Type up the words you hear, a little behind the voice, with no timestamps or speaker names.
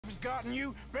escorting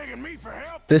you, begging me for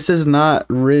help? This is not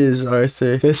Rizz,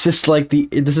 Arthur. This is like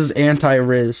this is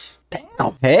anti-Rizz.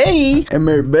 Damn. Hey,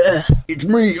 it's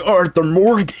me, Arthur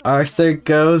Morgan. Arthur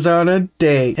goes on a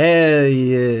date. Hell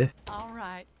yeah. All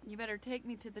right, you better take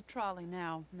me to the trolley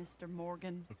now, Mr.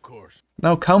 Morgan. Of course.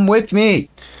 No, come with me.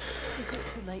 Is it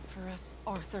too late for us,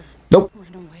 Arthur? Nope.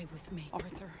 Run away with me,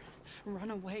 Arthur.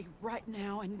 Run away right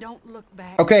now and don't look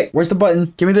back. Okay, where's the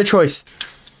button? Give me the choice.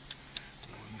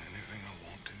 Anything I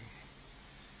want to.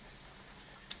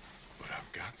 But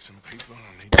I've got some people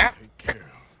I need to take care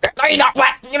of. No, you don't.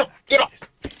 What? You don't.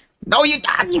 No, you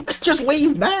don't. You could just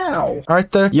leave now.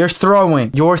 Arthur, you're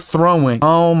throwing. You're throwing.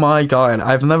 Oh my god.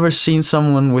 I've never seen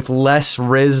someone with less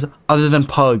Rizz other than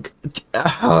Pug.